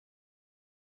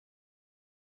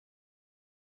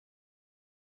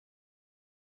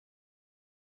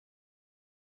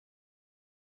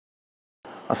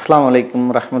அஸ்ஸலாமு அலைக்கும்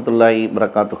ரஹ்மத்துல்லாஹி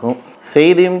வரகாத்துஹு.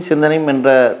 செய்தியும் சிந்தனையும் என்ற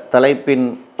தலைப்பின்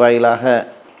வாயிலாக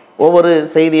ஒவ்வொரு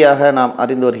செய்தியாக நாம்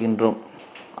அறிந்து வருகின்றோம்.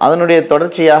 அதனுடைய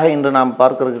தொடர்ச்சியாக இன்று நாம்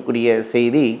பார்க்க இருக்கக்கூடிய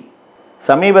செய்தி,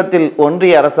 சமீபத்தில்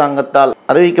ஒன்றிய அரசாங்கத்தால்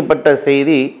அறிவிக்கப்பட்ட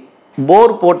செய்தி,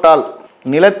 போர் போட்டால்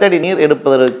நிலத்தடி நீர்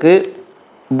எடுப்பதற்கு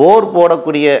போர்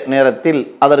போடக்கூடிய நேரத்தில்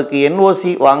அதற்கு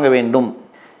என்ஓசி வாங்க வேண்டும்.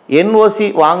 என்ஓசி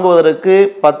வாங்குவதற்கு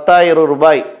 10,000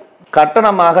 ரூபாய்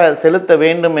கட்டணமாக செலுத்த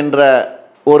வேண்டும் என்ற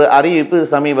ஒரு அறிவிப்பு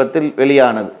சமீபத்தில்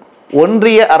வெளியானது.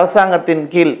 ஒன்றிய அரசாங்கத்தின்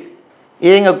கீழ்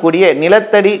இயங்கக்கூடிய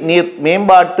நிலத்தடி நீர்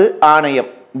மேம்பாட்டு ஆணையம்,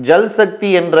 ஜல்சக்தி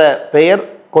என்ற பெயர்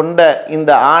கொண்ட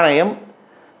இந்த ஆணையம்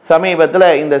சமீபத்தில்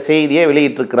இந்த செய்தியை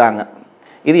வெளியிட்டிருக்கிறாங்க.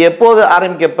 இது எப்போது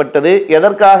ஆரம்பிக்கப்பட்டது,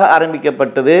 எதற்காக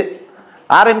ஆரம்பிக்கப்பட்டது,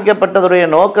 ஆரம்பிக்கப்பட்டதுடைய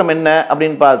நோக்கம் என்ன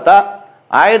அப்படின்னு பார்த்தா,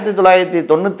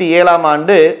 1997ஆம்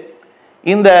ஆண்டு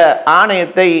இந்த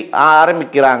ஆணையத்தை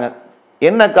ஆரம்பிக்கிறாங்க.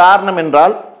 என்ன காரணம்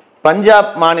என்றால்,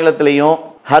 பஞ்சாப் மாநிலத்திலையும்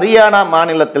ஹரியானா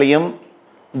மாநிலத்திலையும்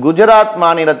குஜராத்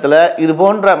மாநிலத்தில் இது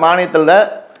போன்ற மாநிலத்தில்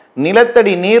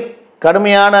நிலத்தடி நீர்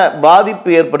கடுமையான பாதிப்பு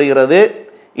ஏற்படுகிறது.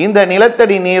 இந்த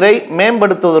நிலத்தடி நீரை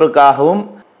மேம்படுத்துவதற்காகவும்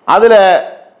அதில்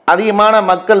அதிகமான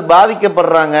மக்கள்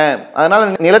பாதிக்கப்படுறாங்க, அதனால்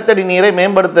நிலத்தடி நீரை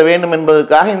மேம்படுத்த வேண்டும்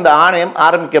என்பதற்காக இந்த ஆணையம்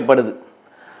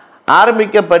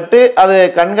ஆரம்பிக்கப்பட்டு அது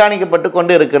கண்காணிக்கப்பட்டு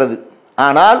கொண்டு இருக்கிறது.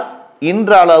 ஆனால்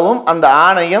இன்றளவும் அந்த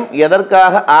ஆணையம்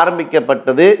எதற்காக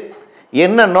ஆரம்பிக்கப்பட்டது,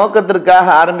 என்ன நோக்கத்திற்காக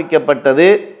ஆரம்பிக்கப்பட்டது,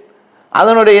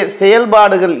 அதனுடைய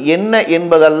செயல்பாடுகள் என்ன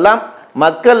என்பதெல்லாம்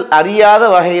மக்கள் அறியாத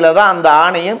வகையில் தான் அந்த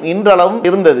ஆணையம் இன்றளவும்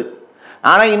இருந்தது.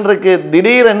 ஆனால் இன்றைக்கு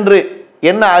திடீரென்று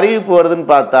என்ன அறிவிப்பு வருதுன்னு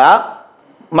பார்த்தா,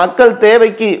 மக்கள்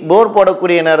தேவைக்கு போர்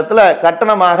போடக்கூடிய நேரத்தில்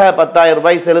கட்டணமாக 10,000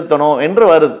 ரூபாய் செலுத்தணும் என்று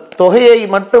வருது. தொகையை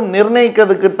மட்டும்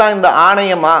நிர்ணயிக்கிறதுக்கு தான் இந்த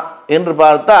ஆணையமா என்று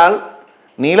பார்த்தால்,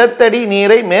 நிலத்தடி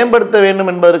நீரை மேம்படுத்த வேண்டும்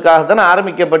என்பதற்காகத்தான்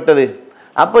ஆரம்பிக்கப்பட்டது.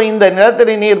 அப்போ இந்த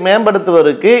நிலத்தடி நீர்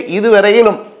மேம்படுத்துவதற்கு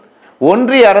இதுவரையிலும்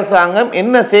ஒன்றிய அரசாங்கம்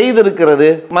என்ன செய்திருக்கிறது,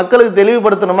 மக்களுக்கு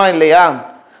தெளிவுபடுத்தணுமா இல்லையா?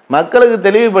 மக்களுக்கு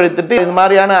தெளிவுபடுத்திட்டு இது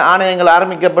மாதிரியான ஆணையங்கள்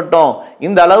ஆரம்பிக்கப்பட்டோம்,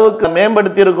 இந்த அளவுக்கு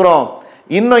மேம்படுத்தி இருக்கிறோம்,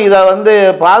 இன்னும் இதை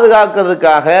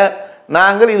பாதுகாக்கிறதுக்காக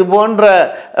நாங்கள் இது போன்ற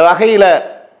வகையில்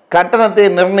கட்டணத்தை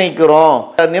நிர்ணயிக்கிறோம்,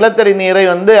 நிலத்தடி நீரை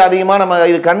அதிகமாக நம்ம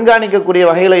இது கண்காணிக்கக்கூடிய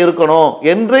வகையில் இருக்கணும்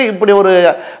என்று இப்படி ஒரு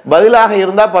பதிலாக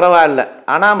இருந்தால் பரவாயில்ல.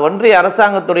 ஆனால் ஒன்றிய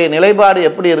அரசாங்கத்துடைய நிலைப்பாடு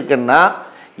எப்படி இருக்குன்னா,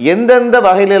 எந்தெந்த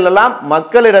வகையிலெல்லாம்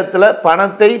மக்களிடத்தில்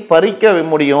பணத்தை பறிக்க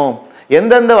முடியும்,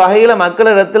 எந்தெந்த வகையில்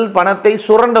மக்களிடத்தில் பணத்தை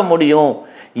சுரண்ட முடியும்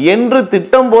என்று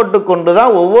திட்டம் போட்டு கொண்டு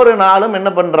தான் ஒவ்வொரு நாளும் என்ன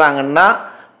பண்ணுறாங்கன்னா,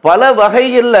 பல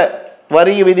வகைகளில்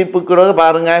வரி விதிப்புக்கு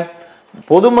பாருங்கள்,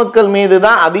 பொதுமக்கள் மீது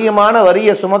தான் அதிகமான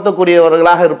வரியை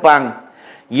சுமத்தக்கூடியவர்களாக இருப்பாங்க.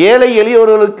 ஏழை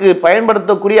எளியவர்களுக்கு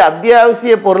பயன்படுத்தக்கூடிய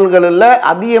அத்தியாவசிய பொருள்களில்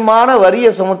அதிகமான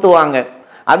வரியை சுமத்துவாங்க.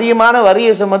 அதிகமான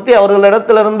வரியை சுமத்தி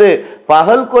அவர்களிடத்திலிருந்து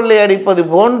பகல் கொள்ளை அடிப்பது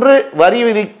போன்று வரி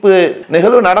விதிப்பு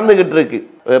நிகழ்வு நடந்துகிட்டு இருக்கு.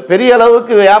 பெரிய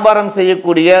அளவுக்கு வியாபாரம்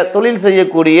செய்யக்கூடிய, தொழில்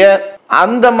செய்யக்கூடிய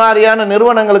அந்த மாதிரியான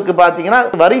நிறுவனங்களுக்கு பார்த்தீங்கன்னா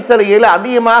வரி சலுகையில்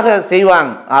அதிகமாக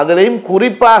செய்வாங்க. அதுலேயும்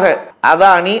குறிப்பாக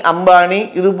அதானி, அம்பானி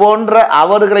இது போன்ற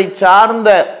அவர்களை சார்ந்த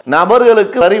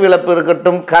நபர்களுக்கு வரி விலக்கு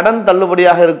இருக்கட்டும், கடன்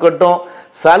தள்ளுபடியாக இருக்கட்டும்,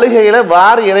 சலுகையில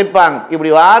வாரி இறைப்பாங்க.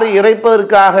 இப்படி வாரி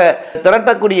இறைப்பதற்காக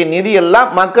திரட்டக்கூடிய நிதி எல்லாம்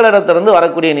மக்களிடத்திலிருந்து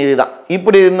வரக்கூடிய நிதி தான்.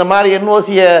 இப்படி இந்த மாதிரி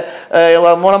என்ஓசியை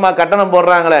மூலமாக கட்டணம்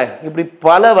போடுறாங்களே, இப்படி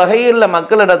பல வகையில்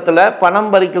மக்களிடத்தில்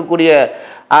பணம் பறிக்கக்கூடிய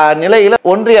நிலையில்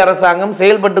ஒன்றிய அரசாங்கம்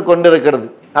செயல்பட்டு கொண்டிருக்கிறது.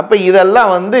 அப்போ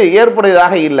இதெல்லாம்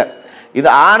ஏற்புடையதாக இல்லை. இது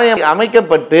ஆணையம்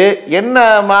அமைக்கப்பட்டு என்ன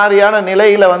மாதிரியான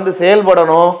நிலையில்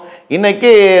செயல்படணும்.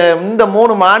 இன்னைக்கு இந்த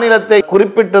 3 மாநிலத்தை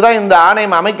குறிப்பிட்டு தான் இந்த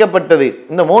ஆணையம் அமைக்கப்பட்டது.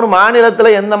 இந்த 3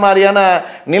 மாநிலத்தில் எந்த மாதிரியான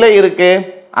நிலை இருக்கு,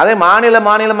 அதை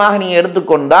மாநிலமாக நீங்கள்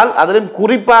எடுத்துக்கொண்டால், அதிலும்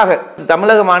குறிப்பாக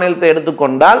தமிழக மாநிலத்தை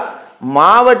எடுத்துக்கொண்டால்,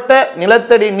 மாவட்ட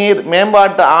நிலத்தடி நீர்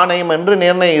மேம்பாட்டு ஆணையம் என்று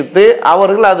நிர்ணயித்து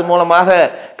அவர்கள் அது மூலமாக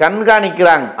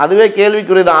கண்காணிக்கிறாங்க. அதுவே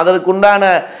கேள்விக்குறிதான். அதற்குண்டான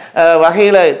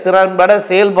வகையில் திறன்பட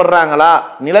செயல்படுறாங்களா,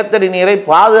 நிலத்தடி நீரை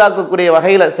பாதுகாக்கக்கூடிய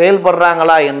வகையில்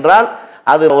செயல்படுறாங்களா என்றால்,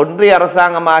 அது ஒன்றிய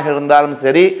அரசாங்கமாக இருந்தாலும்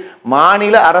சரி,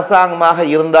 மாநில அரசாங்கமாக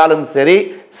இருந்தாலும் சரி,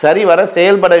 சரிவர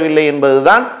செயல்படவில்லை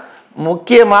என்பதுதான்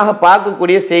முக்கியமாக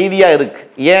பார்க்கக்கூடிய செய்தியாக இருக்கு.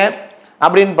 ஏன்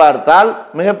அப்படின்னு பார்த்தால்,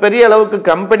 மிகப்பெரிய அளவுக்கு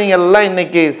கம்பெனிகள்லாம்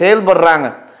இன்னைக்கு செயல்படுறாங்க.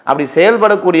 அப்படி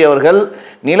செயல்படக்கூடியவர்கள்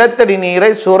நிலத்தடி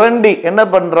நீரை சுரண்டி என்ன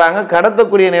பண்ணுறாங்க,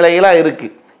 கடத்தக்கூடிய நிலையிலாம் இருக்கு.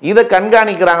 இதை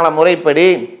கண்காணிக்கிறாங்களா முறைப்படி?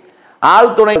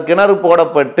 ஆழ்துணை கிணறு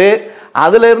போடப்பட்டு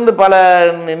அதிலிருந்து பல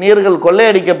நீர்கள்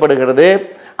கொள்ளையடிக்கப்படுகிறது,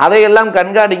 அதையெல்லாம்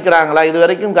கண்காணிக்கிறாங்களா? இது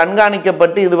வரைக்கும்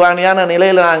கண்காணிக்கப்பட்டு இதுவானியான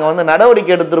நிலையில் நாங்கள்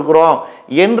நடவடிக்கை எடுத்திருக்கிறோம்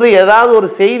என்று ஏதாவது ஒரு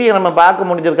செய்தியை நம்ம பார்க்க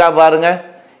முடிஞ்சிருக்கா பாருங்க.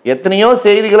 எத்தனையோ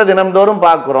செய்திகளை தினம்தோறும்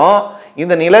பார்க்குறோம்.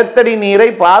 இந்த நிலத்தடி நீரை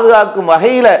பாதுகாக்கும்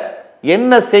வகையில்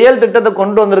என்ன செயல் திட்டத்தை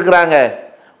கொண்டு வந்திருக்கிறாங்க?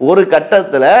 ஒரு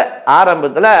கட்டத்தில்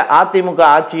ஆரம்பத்தில் அதிமுக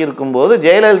ஆட்சி இருக்கும்போது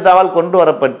ஜெயலலிதாவால் கொண்டு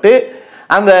வரப்பட்டு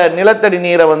அந்த நிலத்தடி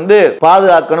நீரை வந்து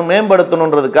பாதுகாக்கணும்,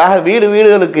 மேம்படுத்தணுன்றதுக்காக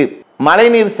வீடுகளுக்கு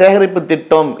மழைநீர் சேகரிப்பு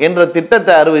திட்டம் என்ற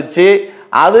திட்டத்தை அறிவித்து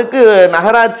அதுக்கு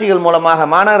நகராட்சிகள் மூலமாக,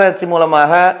 மாநகராட்சி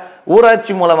மூலமாக,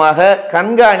 ஊராட்சி மூலமாக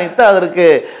கண்காணித்து அதற்கு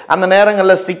அந்த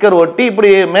நேரங்களில் ஸ்டிக்கர் ஒட்டி இப்படி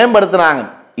மேம்படுத்தினாங்க.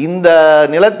 இந்த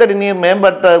நிலத்தடி நீர்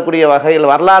மேம்படுத்தக்கூடிய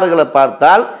வகையில் வரலாறுகளை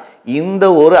பார்த்தால் இந்த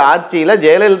ஒரு ஆட்சியில்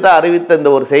ஜெயலலிதா அறிவித்த இந்த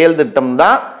ஒரு செயல் திட்டம்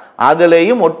தான்.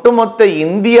 அதுலேயும் ஒட்டுமொத்த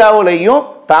இந்தியாவிலையும்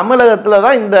தமிழகத்தில்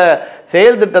தான் இந்த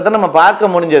செயல் திட்டத்தை நம்ம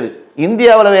பார்க்க முடிஞ்சது.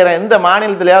 இந்தியாவில் வேற எந்த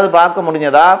மாநிலத்திலேயாவது பார்க்க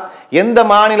முடிஞ்சதா? எந்த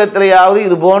மாநிலத்திலேயாவது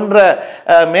இது போன்ற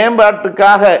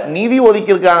மேம்பாட்டுக்காக நிதி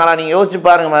ஒதுக்கியிருக்காங்களா? நீங்கள் யோசிச்சு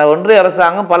பாருங்க. ஒன்றிய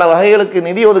அரசாங்கம் பல வகைகளுக்கு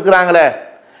நிதி ஒதுக்குறாங்களே.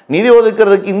 நிதி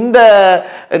ஒதுக்கிறதுக்கு இந்த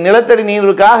நிலத்தடி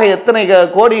நீருக்காக எத்தனை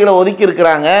கோடிகளை ஒதுக்கி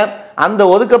இருக்கிறாங்க? அந்த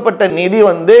ஒதுக்கப்பட்ட நிதி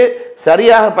வந்து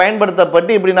சரியாக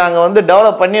பயன்படுத்தப்பட்டு இப்படி நாங்கள் வந்து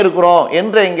டெவலப் பண்ணியிருக்கிறோம்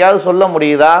என்று எங்கேயாவது சொல்ல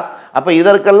முடியுதா? அப்போ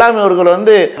இதற்கெல்லாம் இவர்கள்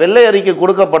வந்து வெள்ளை அறிக்கை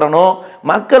கொடுக்கப்படணும்,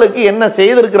 மக்களுக்கு என்ன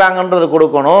செய்திருக்கிறாங்கன்றது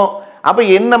கொடுக்கணும். அப்போ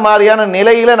என்ன மாதிரியான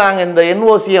நிலையில் நாங்கள் இந்த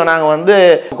என்ஓசியை நாங்கள் வந்து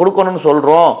கொடுக்கணும்னு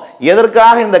சொல்கிறோம்,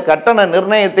 எதற்காக இந்த கட்டண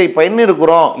நிர்ணயத்தை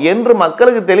பண்ணியிருக்கிறோம் என்று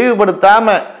மக்களுக்கு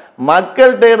தெளிவுபடுத்தாமல்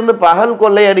மக்கள்கிட்ட இருந்து பகல்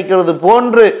கொள்ளை அடிக்கிறது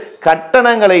போன்று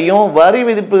கட்டணங்களையும் வரி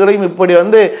விதிப்புகளையும் இப்படி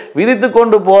வந்து விதித்து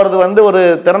கொண்டு போகிறது வந்து ஒரு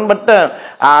திறன்பட்ட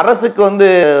அரசுக்கு வந்து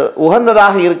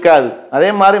உகந்ததாக இருக்காது. அதே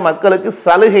மாதிரி மக்களுக்கு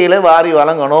சலுகைகளை வாரி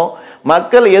வழங்கணும்.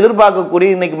 மக்கள் எதிர்பார்க்கக்கூடிய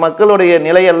இன்னைக்கு மக்களுடைய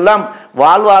நிலையெல்லாம்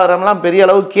வாழ்வாதாரம்லாம் பெரிய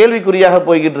அளவு கேள்விக்குறியாக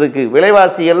போய்கிட்டு இருக்கு.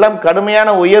 விலைவாசி எல்லாம்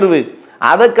கடுமையான உயர்வு.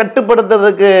 அதை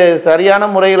கட்டுப்படுத்துறதுக்கு சரியான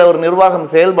முறையில் ஒரு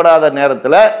நிர்வாகம் செயல்படாத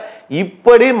நேரத்தில்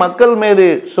இப்படி மக்கள் மீது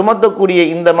சுமத்தக்கூடிய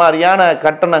இந்த மாதிரியான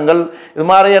கட்டணங்கள், இது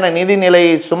மாதிரியான நிதிநிலை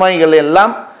சுமைகள்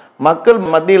எல்லாம் மக்கள்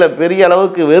மத்தியில் பெரிய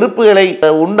அளவுக்கு வெறுப்புகளை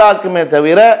உண்டாக்குமே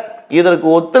தவிர இதற்கு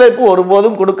ஒத்துழைப்பு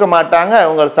ஒருபோதும் கொடுக்க மாட்டாங்க.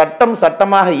 அவங்க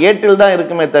சட்டமாக ஏற்றில் தான்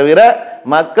இருக்குமே தவிர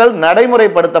மக்கள்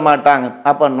நடைமுறைப்படுத்த மாட்டாங்க.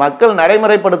 அப்போ மக்கள்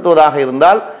நடைமுறைப்படுத்துவதாக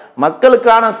இருந்தால்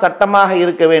மக்களுக்கான சட்டமாக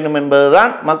இருக்க வேண்டும்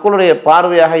என்பதுதான் மக்களுடைய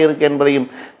பார்வையாக இருக்கு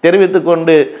என்பதையும் தெரிவித்துக்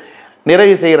கொண்டு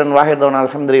நிறைவு செய்கிறேன். வாஹிதோன்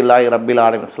அல்ஹம்துலில்லாஹி ரப்பில்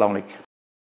ஆலமீன். அஸ்ஸலாமு அலைக்கும்.